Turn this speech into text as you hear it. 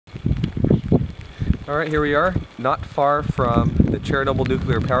Alright, here we are, not far from the Chernobyl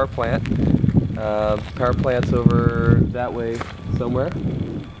Nuclear Power Plant. Power plant's over that way somewhere.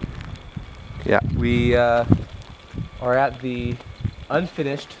 Yeah, we are at the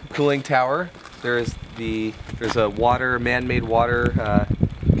unfinished cooling tower. There's a man-made water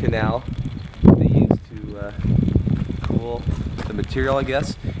canal they use to cool the material, I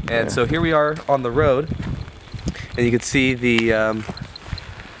guess. And so here we are on the road, and you can see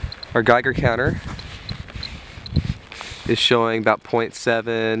our Geiger counter is showing about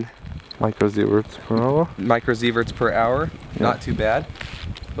 0.7 microsieverts per hour. Yeah. Not too bad.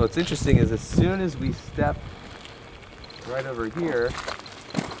 What's interesting is as soon as we step right over here,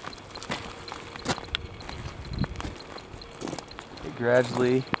 it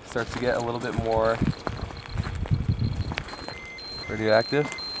gradually starts to get a little bit more radioactive.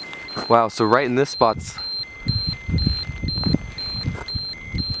 Wow, so right in this spot's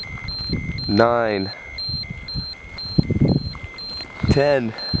 9,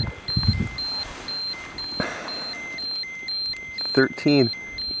 10, 13,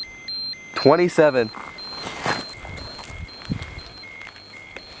 27.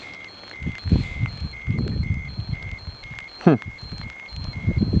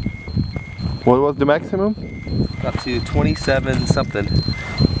 What was the maximum? Up to 27 something.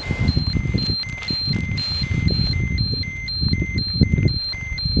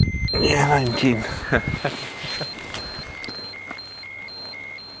 Yeah, 19.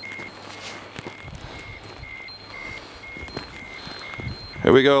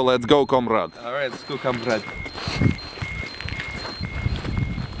 Here we go, let's go, comrade. Alright, let's go, comrade.